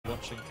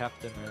watching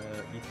Captain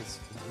read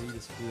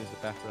his food in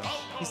the background.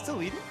 He's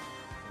still eating?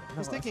 No,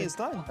 He's thinking it's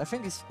done. I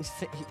think he's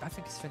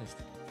finished.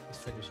 He's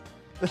finished.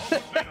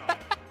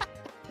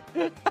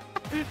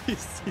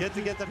 You had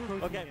to get that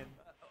protein Okay, in.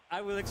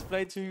 I will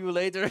explain to you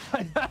later.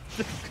 I have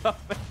to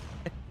comment.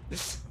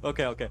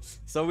 Okay.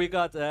 So we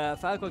got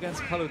Falco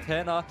against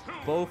Palutena,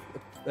 both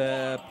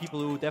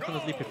people who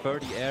definitely prefer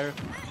the air,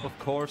 of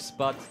course,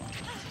 but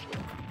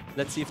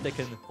let's see if they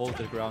can hold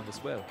their ground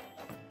as well.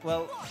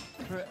 Well,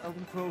 for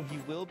Elden Crow, he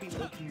will be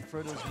looking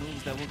for those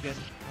moves that will get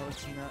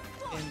Palutena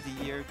in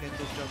the air, get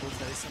those juggles.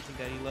 That is something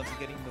that he loves,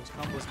 getting those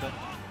combos. But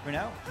for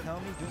now,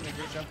 Kamomille doing a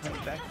great job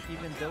coming back,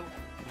 even though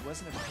it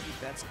wasn't a pretty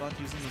bad spot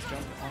using his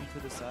jump onto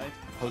the side.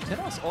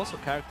 Palutena is also a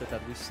character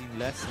that we've seen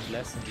less and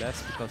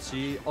less because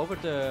she, over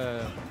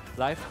the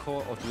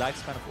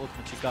lifespan of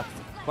Ultimate, she got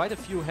quite a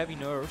few heavy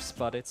nerfs,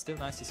 but it's still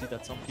nice to see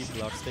that some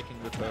people are sticking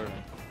with her and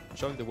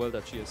showing the world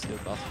that she is still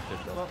buffed.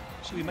 Well,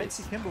 we might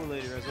see Kimbo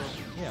later as well.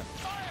 Yeah.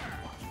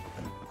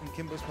 And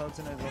Kimbo's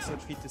Palutena is also a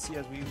treat to see,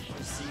 as we've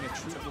just seen a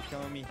treat with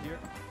Kamomille here.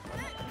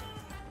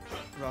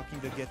 Rocking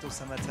the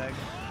Ghetto-sama tag.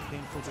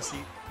 Painful to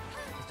see.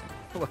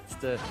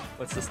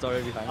 What's the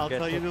story behind I'll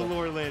tell you the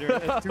lore later.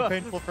 It's too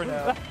painful for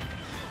now.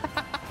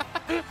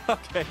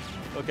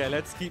 Okay,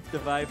 let's keep the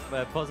vibe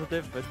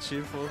positive and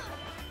cheerful.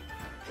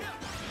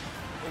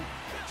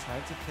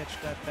 Tried to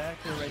catch that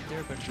backer right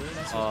there, but really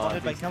nicely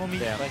spotted by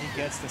Kamomille, but he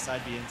gets the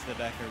side B into the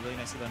backer. Really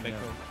nicely done by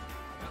Crow.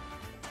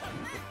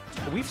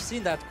 We've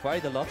seen that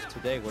quite a lot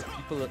today, where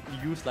people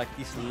use like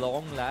these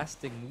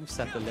long-lasting moves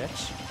at the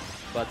ledge,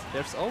 but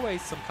there's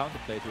always some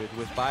counterplay to it.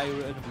 With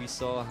Byron, we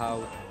saw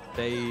how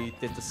they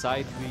did the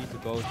side B to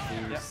go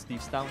to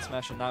Steve's down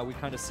smash, and now we're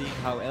kind of seeing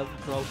how Elden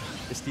Crow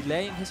is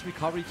delaying his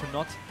recovery to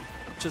not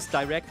just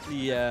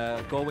directly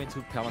go into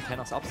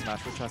Palutena's up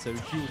smash, which has a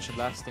huge and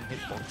lasting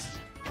hitbox.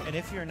 And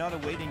if you're not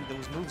awaiting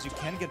those moves, you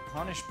can get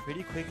punished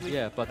pretty quickly.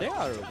 Yeah, but they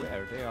are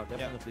aware. They are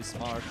definitely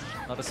smart.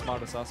 Not as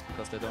smart as us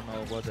because they don't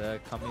know what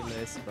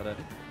Kamomille is. But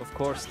of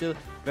course, still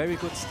very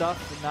good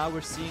stuff. And now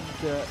we're seeing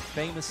the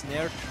famous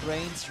Nair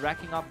trains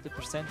racking up the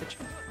percentage.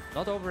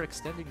 Not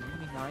overextending,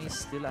 really nice.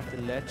 Still at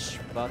the ledge,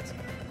 but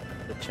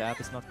the jab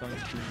is not going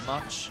to do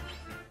much.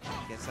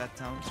 Gets that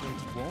down so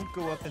it won't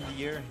go up in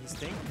the air. He's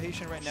staying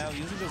patient right now,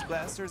 using those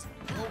blasters.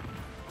 Oh,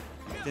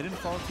 didn't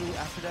fall through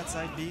after that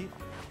side B.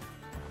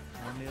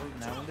 Kamomille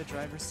now in the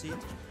driver's seat.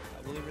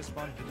 Will he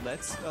respond? He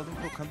lets Elden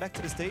Crow come back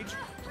to the stage.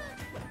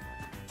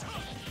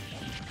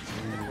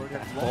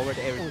 Forward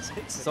air is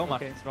so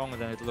much stronger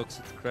than it looks.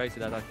 It's crazy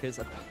that our kills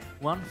at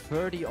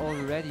 130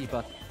 already,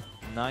 but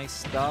nice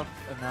stuff.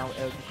 And now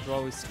Elden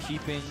Crow is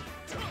keeping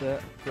the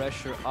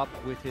pressure up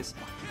with his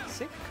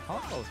sick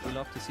combos. We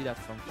love to see that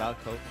from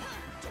Falco.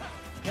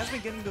 He has been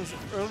getting those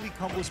early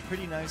combos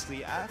pretty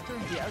nicely. After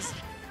he has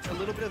a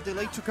little bit of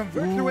delay to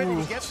convert through it, and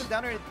he gets them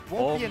down there. It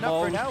won't be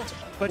enough for now,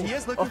 but he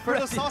is looking for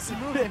the saucy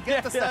move and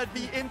get the side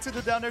B into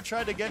the down air.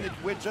 Tried again,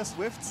 it just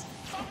whiffs.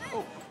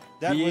 Oh,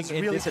 that being was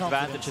really in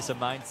disadvantage confident. is a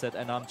mindset,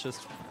 and I'm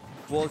just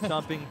wall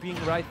jumping, being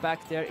right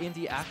back there in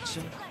the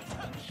action.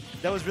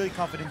 That was really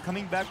confident,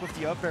 coming back with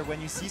the up air when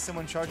you see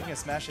someone charging a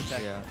smash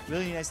attack. Yeah.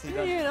 Really nicely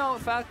done. You know,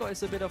 Falco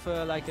is a bit of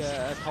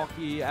a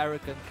cocky,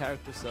 arrogant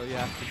character, so you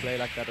have to play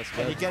like that as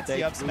well. And he gets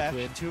the up smash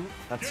too.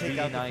 That's take really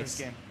out nice. The first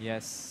game.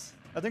 Yes.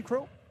 Elden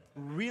Crow,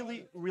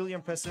 really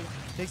impressive.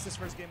 Takes this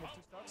first game with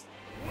 2 stocks.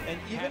 And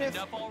even if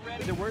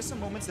there were some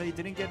moments that he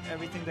didn't get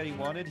everything that he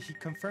wanted, he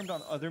confirmed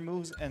on other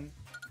moves. And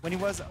when he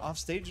was off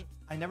stage,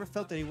 I never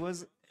felt that he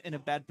was in a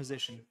bad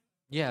position.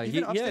 Yeah, he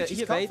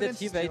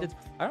evaded.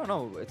 I don't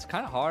know, it's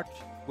kind of hard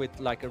with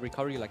like a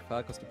recovery like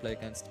Falco's to play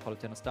against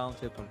Palutena's down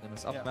tilt,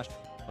 Palutena's up smash.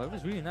 But it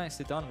was really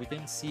nicely done. We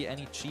didn't see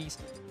any cheese.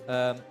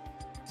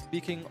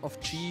 Speaking of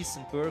cheese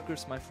and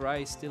burgers, my fry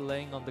is still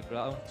laying on the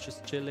ground,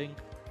 just chilling.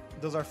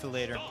 Those are for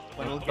later,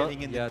 when we're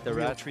getting in the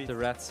real treat. The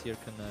rats here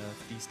can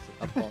feast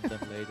upon them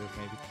later,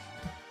 maybe.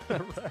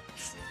 The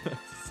rats.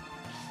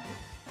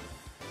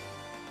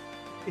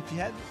 If you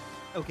had...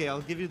 Okay,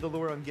 I'll give you the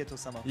lore on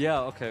Ghetto-sama.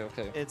 Yeah, okay.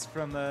 It's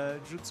from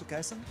Jujutsu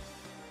Kaisen.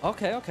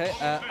 Okay.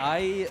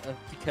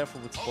 Be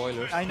careful with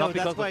spoilers. I know, not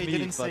that's why I me,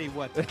 didn't say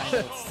what.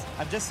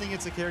 I'm just saying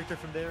it's a character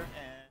from there,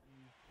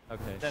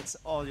 and that's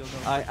all you'll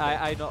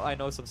know. I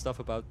know some stuff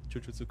about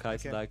Jujutsu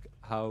Kaisen, like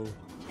how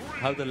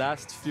the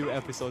last few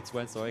episodes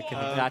went, so I can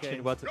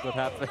imagine what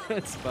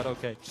happens. But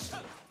okay.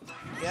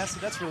 Yeah, so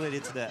that's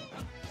related to that.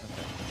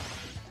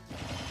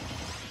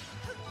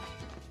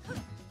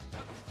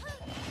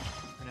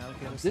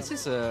 This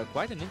is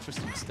quite an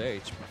interesting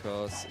stage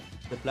because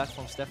the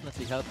platforms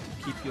definitely help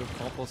to keep your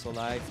combos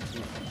alive,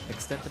 to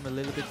extend them a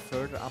little bit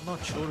further. I'm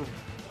not sure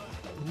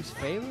whose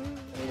favor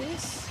it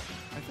is.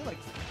 I feel like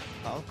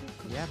Falco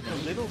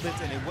a little bit,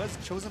 and it was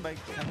chosen by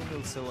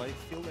Kamomille, so I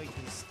feel like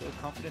he's still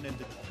confident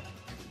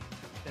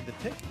in the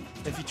pick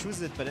if he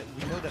chooses it. But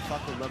we know that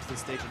Falco loves this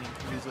stage, and he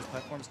can use those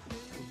platforms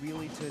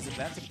really to his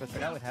advantage. But for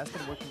now, it has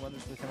been working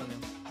wonders for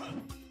Kamomille.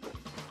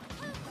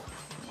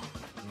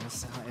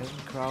 Yes,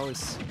 Elden Crow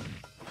is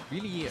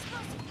really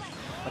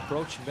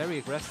approaching very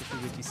aggressively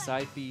with these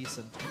side Bs,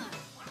 and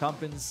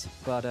compens,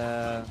 but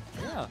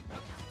yeah.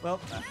 Well,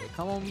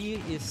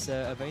 Kamomille is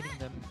evading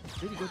them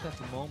really good at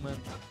the moment.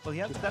 well, he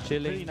has Just that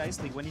chilling. pretty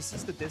nicely. When he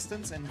sees the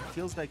distance and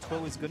feels like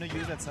Pro is going to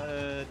use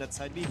that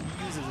side B,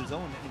 he uses his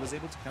own. He was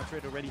able to counter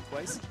it already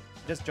twice,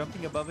 just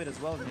jumping above it as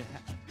well. And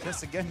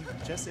just again,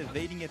 just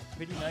evading it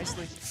pretty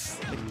nicely.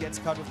 It gets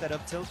caught with that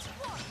up tilt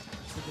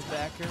to the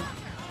backer.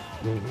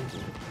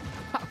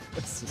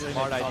 It's a Really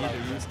smart nice idea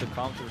call-out. to use the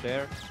counter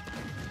there.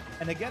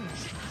 And again,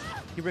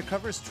 he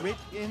recovers straight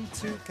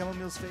into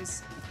Kamomille's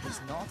face. He's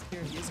not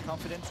here. He is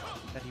confident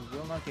that he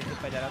will not get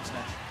hit by that up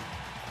smash.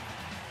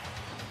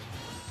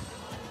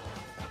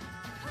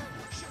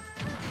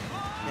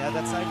 Yeah,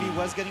 that side B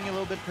was getting a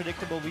little bit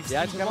predictable. We've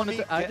Yeah, I seen just wanted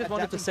Kamomille to, I just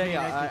wanted to adapting say, pretty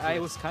nicely to I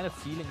it. was kind of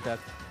feeling that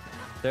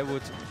there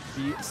would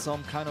be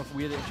some kind of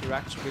weird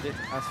interaction with it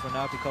as for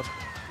now, because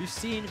we've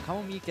seen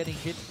Kamomille getting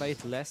hit by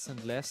it less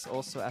and less,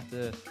 also at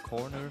the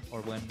corner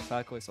or when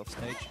Falco is off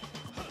stage.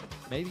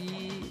 Maybe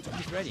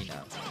he's ready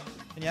now.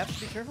 And you have to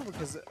be careful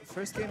because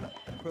first game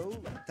Pro,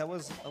 that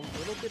was a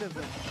little bit of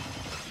a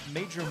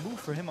major move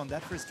for him on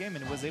that first game,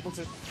 and was able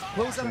to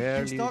close out a few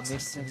Barely stocks.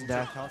 missing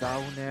that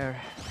down air.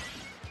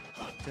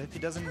 So if he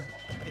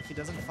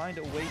doesn't find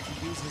a way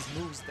to use his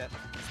moves, that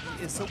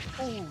he is so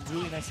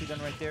really nicely done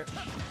right there.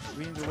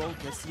 Reading the roll,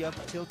 gets the up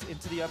tilt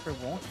into the upper,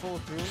 won't fall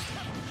through.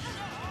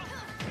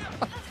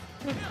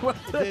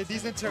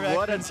 These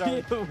interactions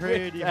are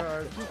pretty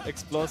hard.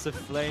 Explosive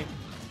flame.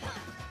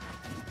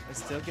 It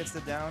still gets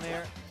the down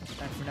air,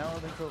 and for now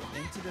Elden Crow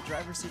into the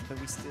driver's seat, but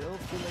we still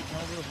feel like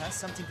Kamomille has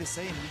something to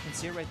say, and you can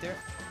see it right there.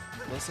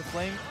 Explosive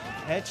flame,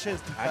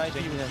 headshots to try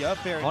to use the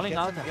up air. Calling gets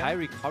out him the again. high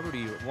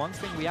recovery. One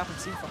thing we haven't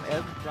seen from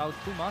Elden Crowd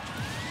too much,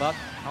 but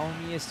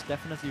Kamomille is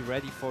definitely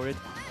ready for it.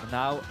 And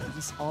now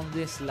he's on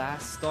this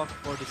last stock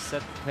for the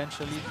set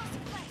potentially.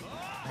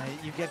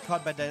 You get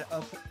caught by that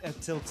up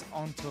tilt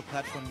onto a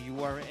platform,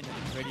 you are in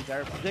a pretty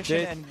dire position,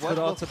 It and could what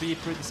will also be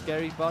pretty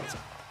scary, but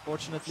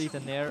fortunately the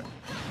Nair,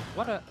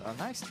 what a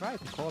nice try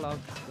to call out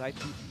right,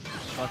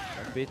 but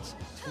a bit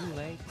too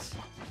late.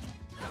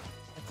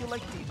 I feel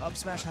like the up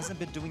smash hasn't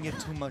been doing it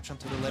too much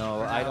onto the left. No,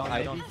 for I now.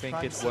 don't Maybe think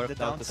trying it's to the worked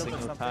down out a tilt or single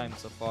something. time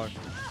so far.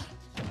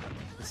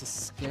 This is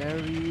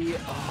scary.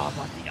 Oh,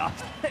 but the up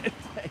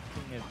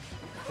taking it.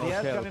 But he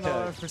has gotten a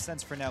lot of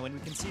percents for now, and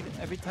we can see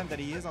that every time that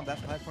he is on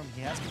that platform,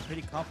 he has been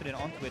pretty confident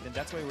onto it, and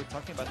that's why we're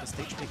talking about the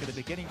stage pick at the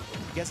beginning.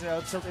 He gets it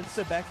up tilt into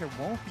the backer,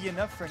 won't be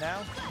enough for now.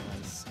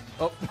 Nice.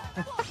 Oh.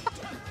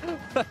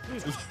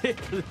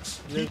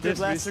 Keep the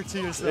blaster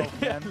to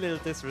yourself, man. Little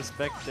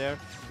disrespect there.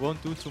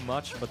 Won't do too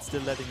much, but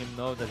still letting him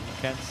know that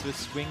he can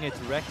swing it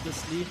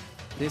recklessly.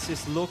 This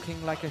is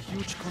looking like a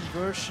huge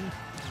conversion.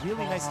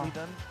 Really nicely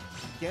done.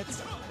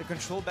 Gets the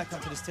control back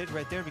onto the stage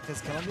right there,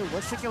 because Kamomille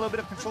was taking a little bit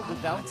of control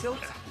with down tilt.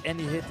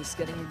 Any hit is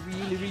getting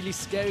really, really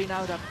scary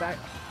now. That back.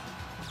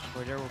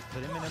 There will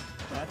put him in a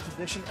bad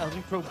position.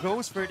 Elden Crow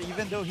goes for it,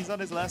 even though he's on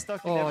his last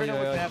stock. You Oh, never know yeah,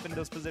 what can yeah. happen in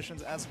those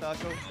positions as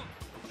Falco.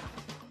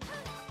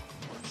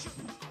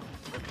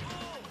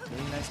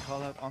 Really nice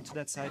call out onto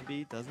that side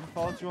B. Doesn't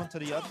fall through onto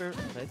the upper.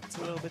 Lets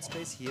a little bit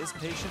space. He is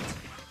patient.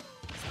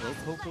 Will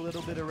poke a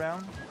little bit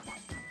around.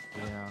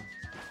 Yeah.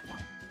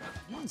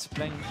 He's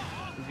playing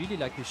really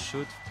like he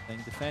should,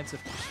 playing defensive,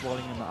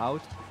 swallowing him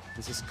out.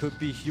 Could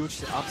be huge.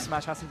 The up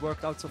smash hasn't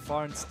worked out so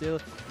far and still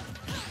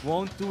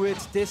won't do it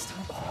this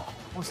time. Oh,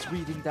 almost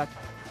reading that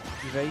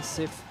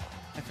evasive.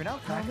 And for now,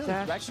 Back Kamomille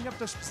dash. racking up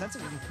those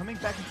percentages and coming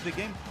back into the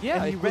game. Yeah,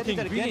 and he it's read looking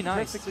that again really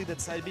nice. perfectly, that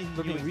side B. He knew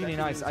Looking really exactly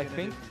what nice. he I was gonna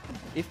think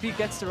do. if he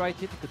gets the right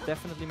hit, he could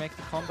definitely make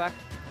the comeback.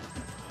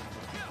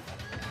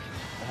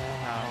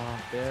 Oh,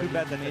 barely Too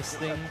bad that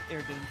missing.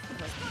 air didn't.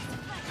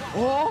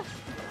 Oh!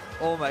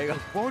 Oh my god.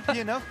 Won't be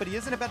enough, but he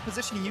is in a bad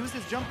position. He used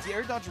his jump. The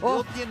air dodge Oh,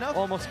 will be enough.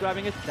 almost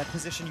grabbing it. That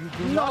position you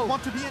do No. not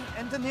want to be in,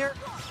 and then here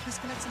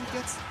disconnects and he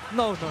gets.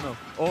 No, no, no.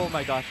 Oh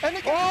my god. And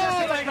again,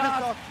 Oh he my gets the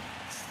god.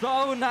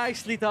 So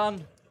nicely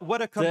done.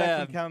 What a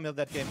comeback from Damn. Kamomille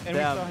that game. And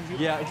Damn. we saw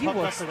him Yeah, he pumped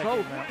up was for that so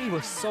game, man. he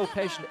was so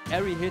patient.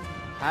 Every hit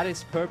had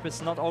his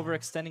purpose, not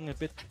overextending a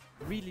bit.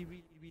 Really,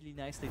 really, really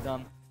nicely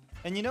done.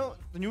 And you know,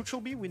 the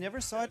neutral B, we never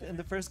saw it in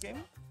the first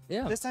game.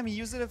 Yeah. This time he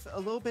used it a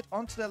little bit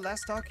onto that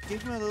last stock,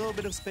 gave him a little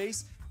bit of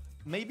space.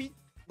 Maybe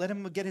let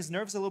him get his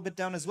nerves a little bit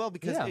down as well,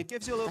 because Yeah. it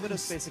gives you a little bit of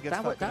space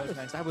against that, Falco.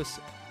 that was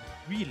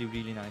really,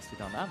 really nicely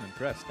done. I'm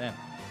impressed. Damn.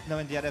 No,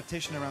 and the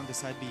adaptation around the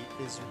side B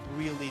is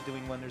really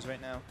doing wonders right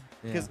now.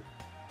 Yeah. Because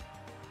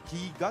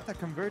he got that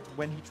convert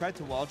when he tried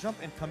to wall jump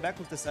and come back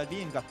with the side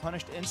B and got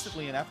punished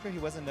instantly, and after he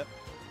was in the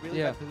really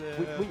Yeah.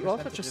 bad We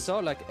also percentages. just saw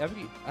like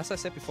as I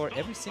said before,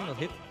 every single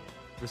hit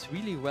was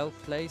really well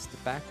placed. The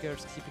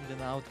backers keeping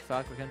them out.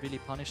 Falco can really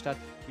punish that.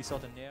 We saw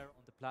the Nair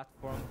on the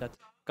platform that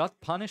got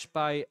punished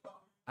by,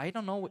 I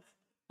don't know.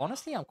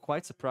 Honestly, I'm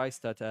quite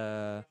surprised that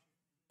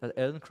that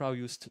Elden Crow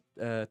used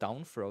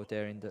down throw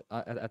there in the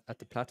at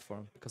the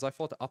platform, because I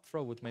thought the up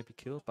throw would maybe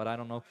kill, but I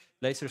don't know.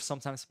 Laser's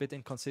sometimes a bit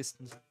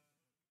inconsistent.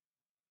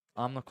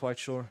 I'm not quite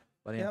sure,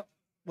 but yeah. Yeah.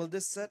 Well,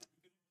 this set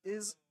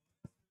is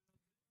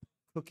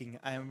cooking.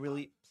 I am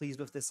really pleased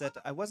with this set.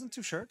 I wasn't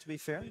too sure, to be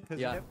fair, because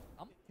Yeah.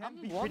 can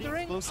be I'm pretty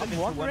wondering, explosive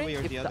into one way or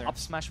if the the other. up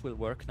smash will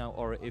work now,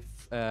 or if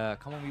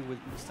Kamomille will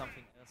do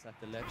something else at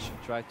the ledge and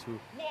try to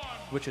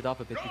switch it up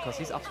a bit, because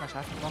his up smash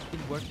has not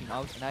been working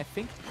out. And I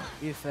think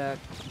if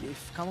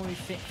Kamomille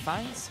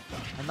finds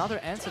another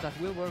answer that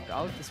will work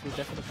out, this will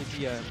definitely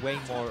be a way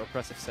more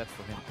oppressive set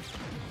for him.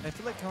 I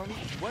feel like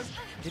Kamomille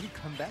did he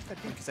come back? I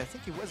think, because I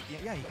think he was,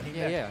 yeah, he came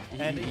Yeah, back.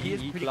 yeah, And he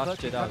is he pretty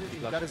clutched clutch. it out. He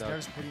got his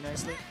nerves pretty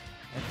nicely.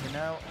 And for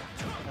now,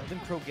 Elden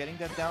Pro getting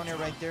that down air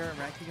right there,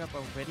 racking up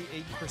already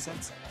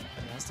 80%.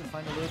 He has to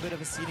find a little bit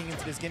of a seeding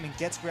into this game and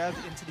gets grabbed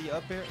into the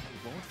up air.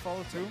 He won't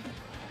follow through.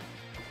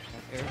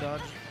 That air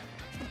dodge.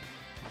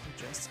 He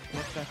just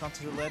get back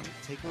onto the ledge,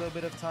 take a little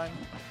bit of time,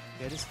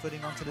 get his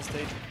footing onto the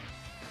stage.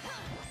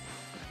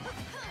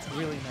 It's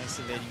really nice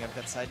evading of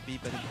that side B,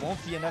 but it won't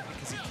be enough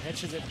because he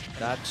catches it.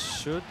 That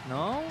should...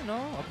 No,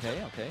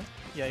 okay.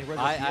 Yeah, he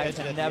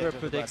I never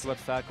predict what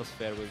Falco's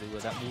fair will do.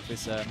 That move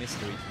is a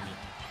mystery to me.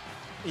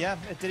 Yeah,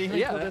 did he really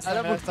Yeah, pull this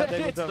time? I thought they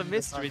would it's the this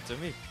mystery time.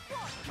 to me.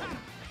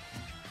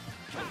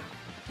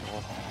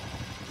 Oh,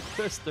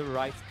 just the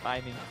right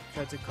timing.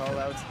 Tried to call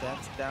out that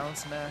down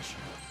smash.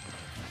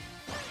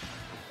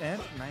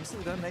 And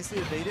nicely done, nicely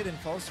evaded and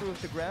falls through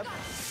with the grab.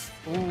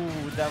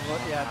 Ooh, that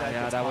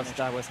was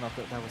that was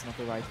not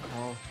the right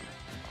call.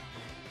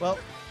 Well,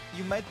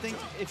 you might think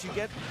if you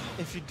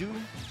do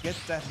get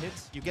that hit,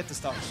 you get the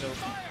stock. So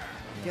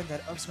again,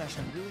 that up smash,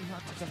 I'm really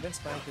not too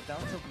convinced by it. The down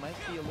tilt might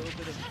be a little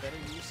bit of better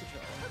usage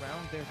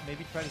around there.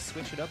 Maybe try to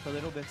switch it up a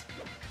little bit.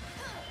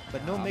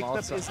 But no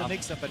mix-up is a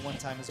mix-up at one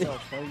time as well.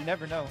 So you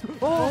never know.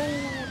 Oh,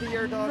 the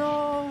air dodge.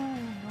 No,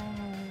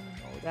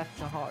 that's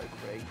a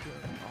heartbreaker.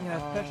 Yeah,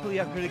 especially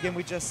after the game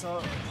we just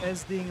saw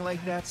SDing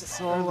like that.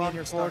 So in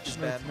your stock is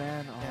unfortunate, bad.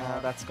 man. Oh, Yeah.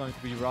 that's going to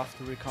be rough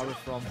to recover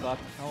from. But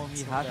Kamomille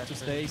So had bad to for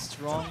stay him.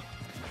 strong,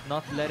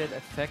 not let it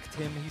affect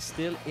him. He's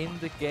still in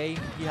the game.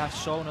 He has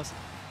shown us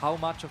how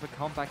much of a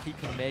comeback he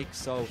can make.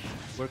 So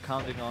we're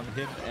counting on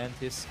him and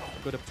his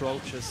good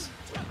approaches.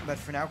 But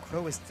for now,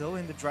 Crow is still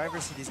in the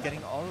driver's seat. He's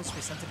getting all those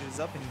percentages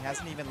up, and he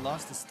hasn't even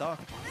lost the stock.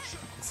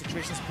 The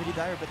situation's pretty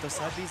dire, but those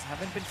side Bs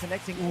haven't been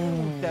connecting.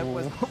 Ooh, that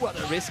was... What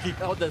a risky...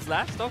 Oh, this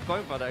last stock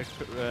going for the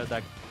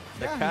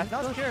Yeah, cat. he's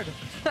not scared.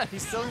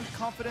 He's still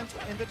confident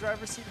in the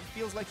driver's seat. He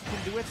feels like he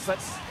can do it, but...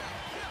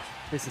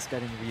 This is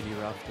getting really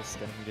rough.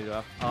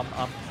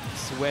 I'm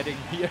sweating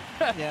here.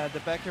 Yeah, the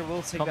backer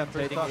will take that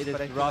first Commentating, stock, it is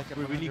but I feel rough. like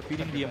We're really 100%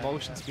 feeling the bad.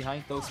 emotions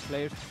behind those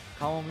players.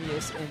 Kamomille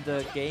is in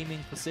the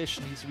gaming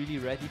position. He's really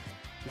ready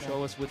to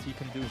show us what he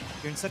can do.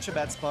 You're in such a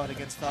bad spot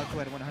against Falco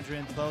at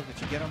 112.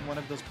 If you get on one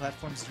of those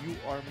platforms, you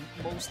are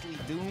mostly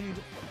doomed.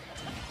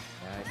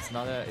 Yeah, it's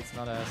not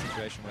a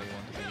situation where you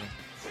want to be in.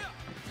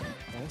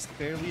 Just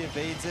barely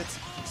evades it.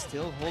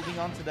 Still holding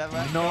on to that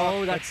last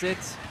No, stock, that's it.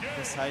 but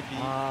the side B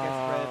gets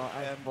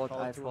I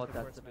red. thought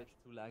that's a bit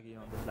too laggy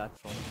on the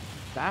platform.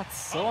 That's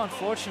so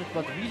unfortunate,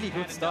 but really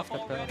good stuff.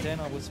 That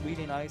Palutena was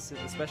really nice,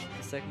 especially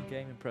the second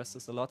game impressed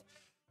us a lot.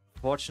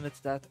 Fortunate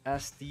that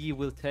SD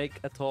will take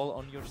a toll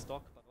on your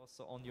stock, but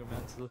also on your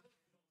mental.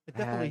 It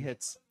definitely And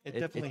hits. It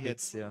definitely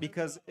hits. yeah.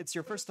 Because it's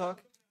your first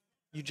stock.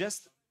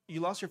 You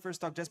lost your first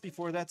stock just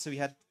before that, so he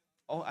had...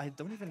 Oh, I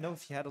don't even know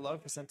if he had a lot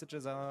of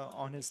percentages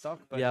on his stock.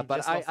 But yeah, he but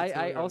just lost it too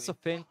I early.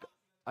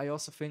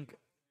 also think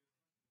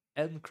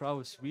Elden Crow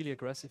is really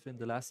aggressive in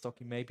the last stock.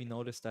 He maybe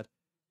noticed that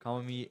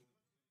Kamomille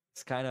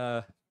is kind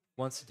of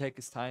wants to take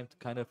his time to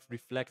kind of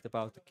reflect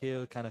about the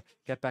kill, kind of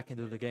get back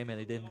into the game, and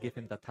he didn't give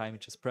him that time. He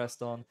just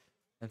pressed on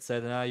and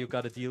said, "Nah, you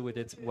got to deal with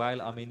it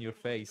while I'm in your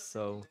face."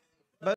 So